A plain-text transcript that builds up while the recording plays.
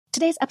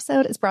Today's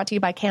episode is brought to you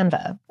by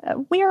Canva.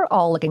 We're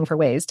all looking for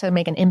ways to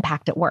make an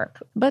impact at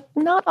work, but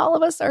not all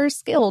of us are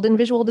skilled in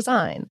visual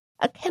design.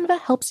 Canva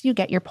helps you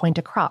get your point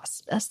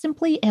across,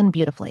 simply and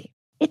beautifully.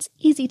 It's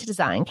easy to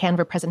design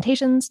Canva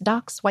presentations,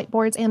 docs,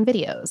 whiteboards, and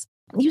videos.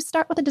 You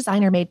start with a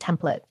designer-made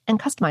template and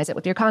customize it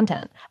with your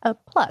content.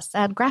 Plus,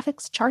 add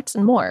graphics, charts,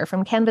 and more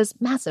from Canva's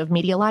massive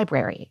media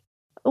library.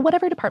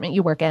 Whatever department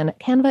you work in,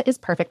 Canva is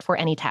perfect for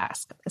any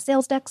task.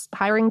 Sales decks,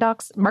 hiring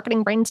docs,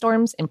 marketing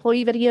brainstorms,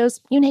 employee videos,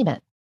 you name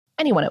it.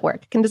 Anyone at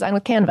work can design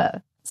with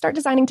Canva. Start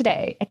designing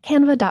today at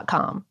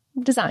canva.com.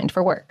 Designed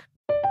for work.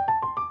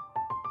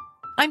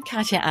 I'm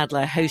Katya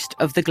Adler, host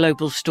of The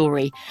Global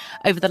Story.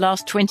 Over the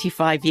last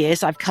 25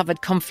 years, I've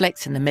covered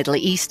conflicts in the Middle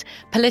East,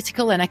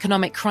 political and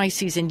economic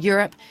crises in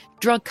Europe,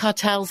 drug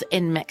cartels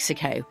in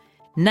Mexico.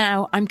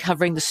 Now I'm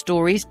covering the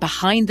stories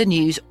behind the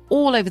news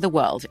all over the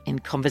world in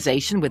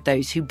conversation with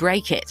those who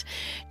break it.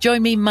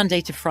 Join me Monday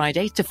to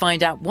Friday to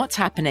find out what's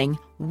happening,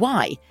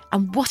 why,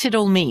 and what it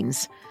all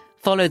means.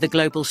 Follow The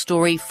Global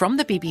Story from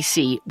the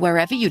BBC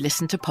wherever you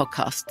listen to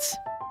podcasts.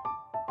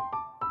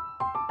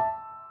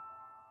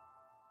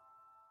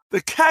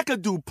 The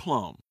Kakadu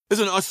plum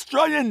is an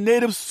Australian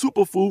native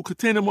superfood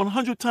containing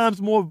 100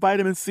 times more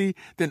vitamin C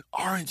than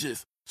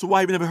oranges. So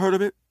why have you never heard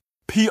of it?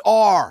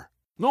 PR.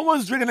 No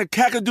one's drinking a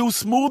Kakadu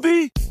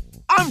smoothie?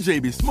 I'm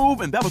JB Smoove,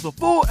 and that was a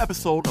full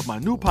episode of my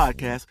new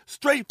podcast,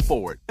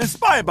 Straightforward,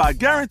 inspired by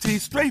guaranteed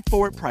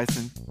straightforward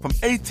pricing from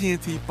AT&T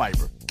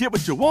Fiber. Get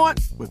what you want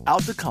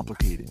without the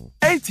complicated.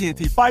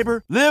 AT&T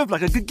Fiber, live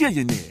like a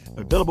gigillionaire.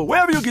 Available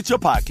wherever you get your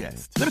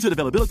podcasts. Limited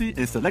availability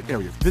in select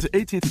areas. Visit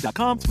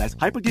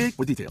AT&T.com/hypergig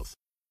for details.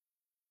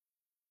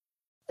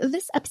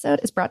 This episode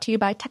is brought to you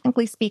by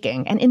Technically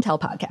Speaking, an Intel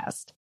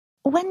podcast.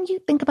 When you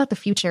think about the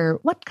future,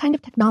 what kind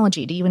of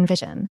technology do you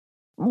envision?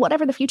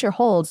 Whatever the future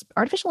holds,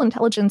 artificial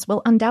intelligence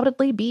will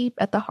undoubtedly be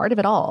at the heart of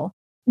it all.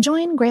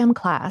 Join Graham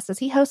Class as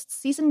he hosts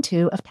Season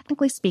 2 of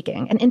Technically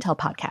Speaking, an Intel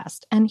podcast,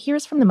 and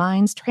hears from the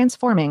minds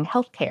transforming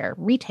healthcare,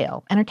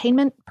 retail,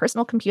 entertainment,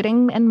 personal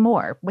computing, and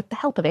more with the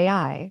help of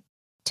AI.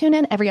 Tune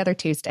in every other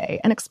Tuesday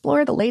and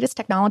explore the latest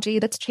technology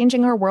that's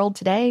changing our world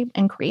today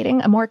and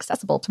creating a more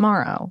accessible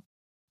tomorrow.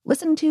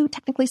 Listen to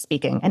Technically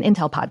Speaking, an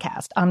Intel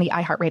podcast on the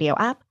iHeartRadio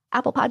app,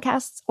 Apple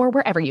Podcasts, or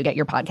wherever you get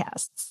your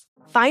podcasts.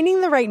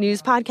 Finding the right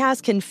news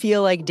podcast can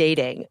feel like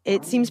dating.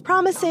 It seems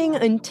promising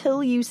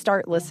until you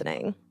start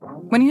listening.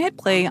 When you hit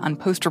play on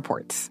Post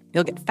Reports,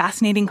 you'll get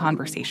fascinating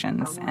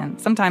conversations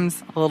and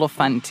sometimes a little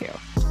fun, too.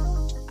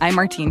 I'm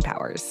Martine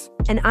Powers.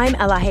 And I'm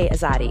Elahe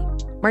Azadi.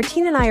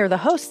 Martine and I are the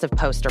hosts of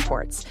Post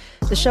Reports.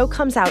 The show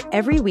comes out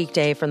every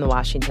weekday from the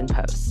Washington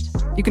Post.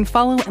 You can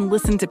follow and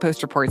listen to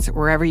Post Reports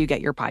wherever you get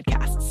your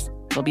podcasts.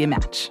 It'll be a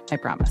match, I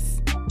promise.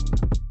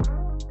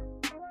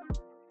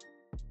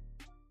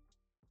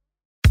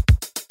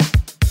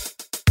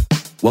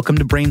 Welcome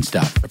to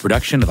Brainstuff, a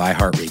production of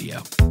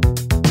iHeartRadio.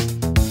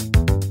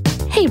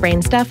 Hey,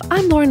 Brainstuff,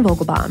 I'm Lauren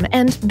Vogelbaum,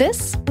 and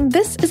this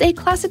is a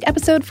classic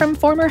episode from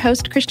former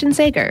host Christian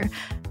Sager.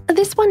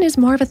 This one is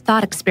more of a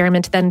thought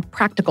experiment than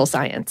practical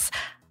science.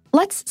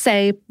 Let's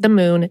say the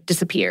moon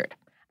disappeared.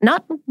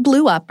 Not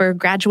blew up or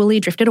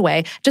gradually drifted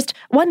away, just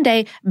one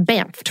day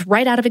bamfed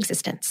right out of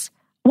existence.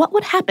 What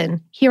would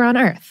happen here on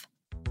Earth?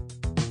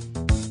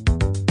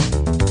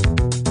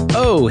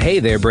 Oh, hey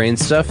there, Brain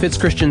Stuff. It's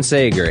Christian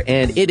Sager,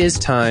 and it is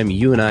time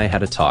you and I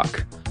had a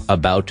talk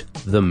about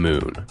the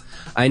moon.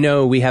 I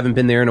know we haven't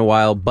been there in a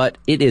while, but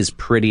it is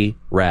pretty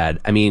rad.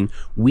 I mean,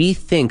 we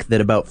think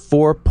that about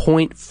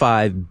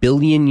 4.5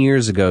 billion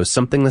years ago,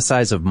 something the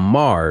size of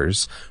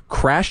Mars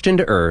crashed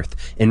into Earth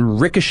and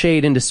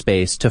ricocheted into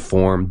space to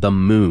form the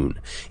moon.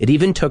 It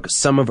even took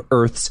some of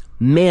Earth's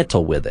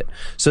mantle with it.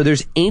 So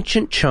there's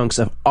ancient chunks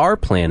of our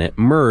planet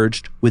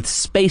merged with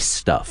space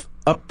stuff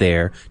up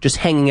there, just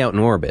hanging out in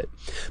orbit.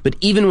 But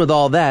even with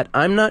all that,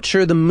 I'm not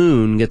sure the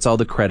moon gets all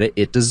the credit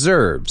it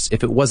deserves.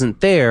 If it wasn't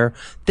there,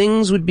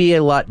 things would be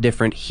a lot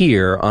different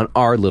here on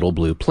our little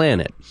blue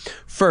planet.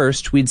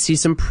 First, we'd see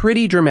some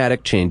pretty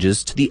dramatic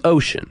changes to the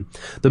ocean.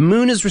 The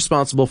moon is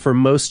responsible for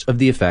most of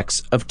the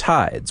effects of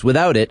tides.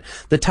 Without it,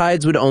 the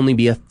tides would only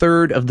be a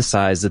third of the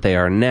size that they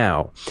are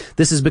now.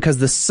 This is because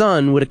the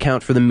sun would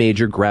account for the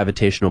major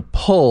gravitational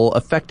pull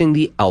affecting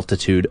the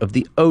altitude of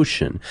the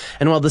ocean.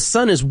 And while the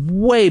sun is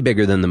way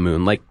bigger than the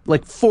moon,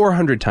 like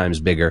 400 times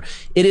bigger,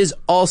 it is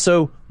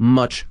also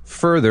much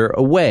further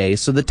away,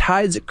 so the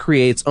tides it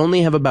creates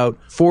only have about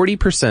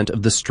 40%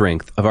 of the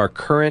strength of our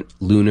current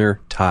lunar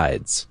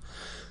tides.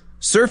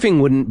 Surfing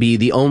wouldn't be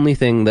the only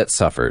thing that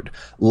suffered.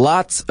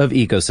 Lots of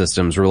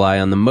ecosystems rely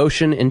on the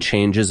motion and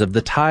changes of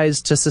the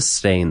tides to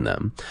sustain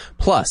them.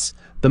 Plus,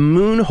 the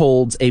moon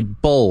holds a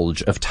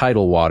bulge of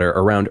tidal water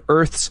around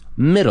Earth's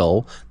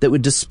middle that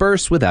would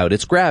disperse without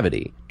its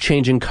gravity,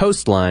 changing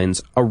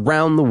coastlines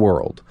around the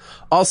world.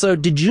 Also,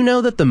 did you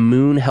know that the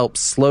moon helps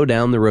slow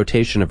down the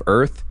rotation of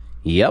Earth?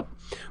 Yep.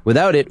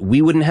 Without it,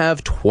 we wouldn't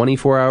have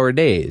 24-hour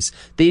days.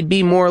 They'd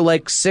be more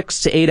like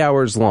 6 to 8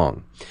 hours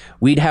long.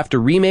 We'd have to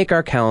remake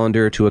our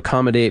calendar to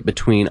accommodate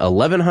between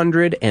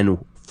 1,100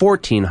 and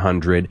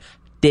 1,400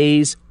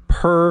 days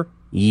per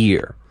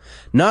year.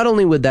 Not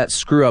only would that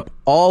screw up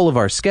all of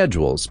our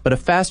schedules, but a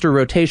faster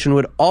rotation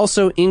would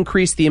also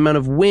increase the amount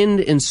of wind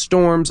and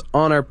storms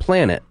on our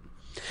planet.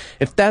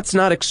 If that's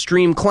not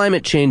extreme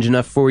climate change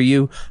enough for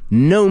you,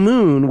 no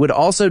moon would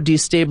also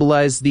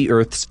destabilize the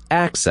Earth's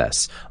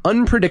axis,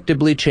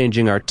 unpredictably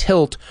changing our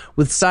tilt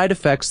with side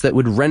effects that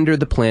would render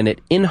the planet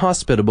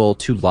inhospitable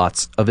to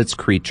lots of its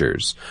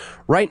creatures.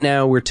 Right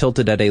now, we're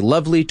tilted at a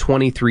lovely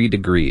 23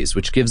 degrees,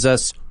 which gives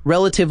us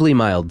relatively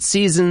mild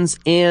seasons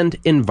and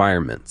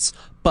environments.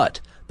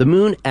 But the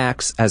moon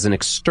acts as an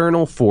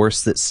external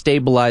force that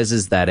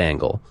stabilizes that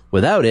angle.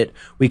 Without it,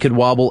 we could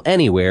wobble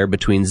anywhere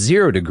between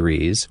 0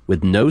 degrees,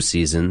 with no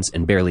seasons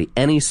and barely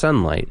any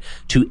sunlight,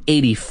 to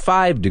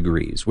 85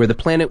 degrees, where the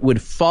planet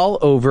would fall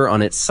over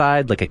on its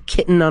side like a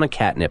kitten on a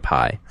catnip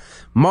high.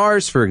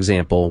 Mars, for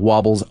example,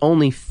 wobbles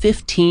only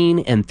 15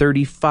 and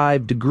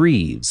 35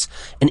 degrees,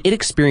 and it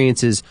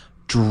experiences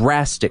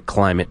drastic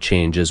climate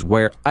changes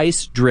where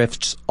ice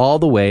drifts all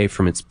the way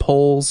from its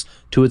poles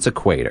to its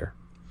equator.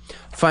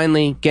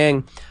 Finally,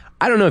 gang,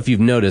 I don't know if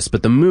you've noticed,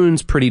 but the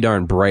moon's pretty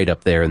darn bright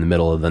up there in the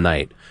middle of the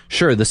night.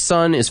 Sure, the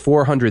sun is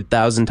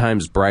 400,000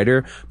 times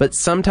brighter, but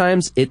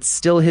sometimes it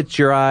still hits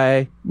your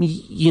eye,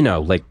 you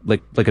know, like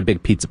a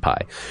big pizza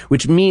pie,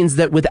 which means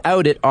that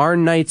without it, our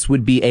nights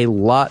would be a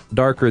lot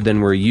darker than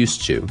we're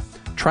used to.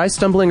 Try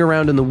stumbling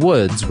around in the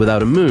woods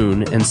without a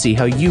moon and see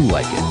how you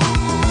like it.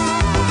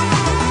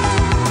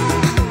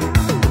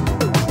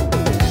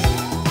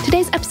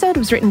 Today's episode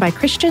was written by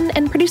Christian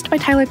and produced by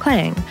Tyler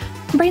Klang.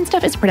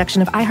 Brainstuff is a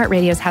production of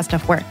iHeartRadio's How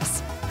Stuff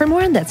Works. For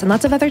more on this and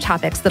lots of other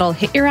topics that'll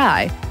hit your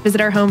eye, visit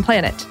our home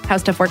planet,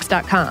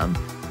 howstuffworks.com.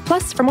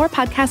 Plus, for more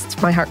podcasts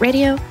from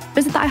iHeartRadio,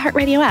 visit the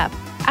iHeartRadio app,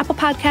 Apple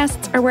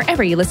Podcasts, or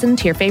wherever you listen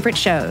to your favorite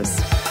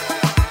shows.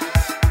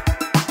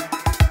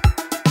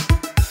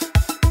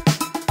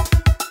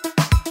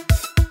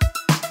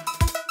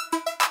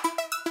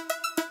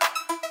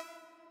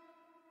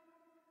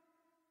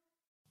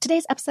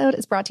 Today's episode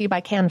is brought to you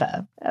by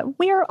Canva.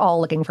 We're all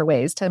looking for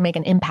ways to make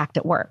an impact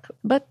at work,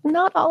 but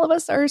not all of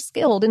us are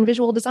skilled in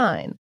visual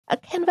design.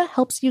 Canva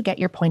helps you get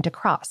your point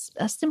across,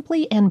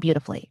 simply and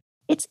beautifully.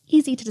 It's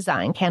easy to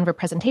design Canva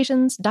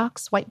presentations,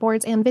 docs,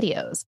 whiteboards, and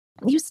videos.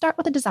 You start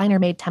with a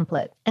designer-made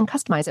template and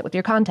customize it with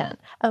your content.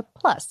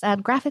 Plus,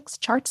 add graphics,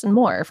 charts, and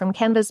more from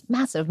Canva's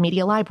massive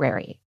media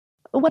library.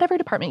 Whatever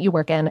department you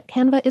work in,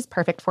 Canva is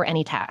perfect for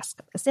any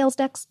task. Sales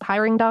decks,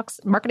 hiring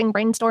docs, marketing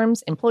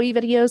brainstorms, employee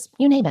videos,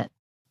 you name it.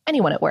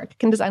 Anyone at work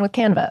can design with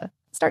Canva.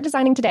 Start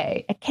designing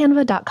today at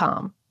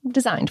canva.com.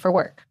 Designed for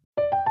work.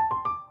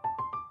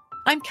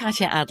 I'm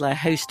Katya Adler,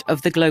 host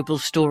of The Global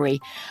Story.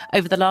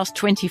 Over the last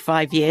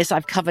 25 years,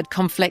 I've covered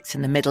conflicts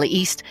in the Middle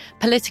East,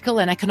 political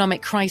and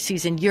economic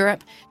crises in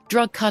Europe,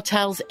 drug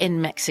cartels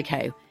in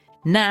Mexico.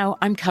 Now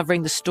I'm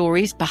covering the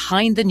stories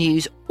behind the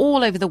news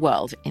all over the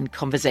world in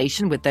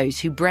conversation with those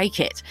who break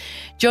it.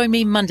 Join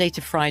me Monday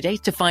to Friday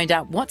to find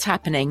out what's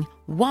happening,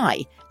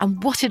 why,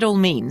 and what it all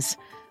means.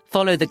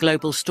 Follow The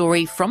Global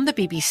Story from the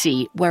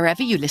BBC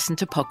wherever you listen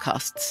to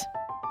podcasts.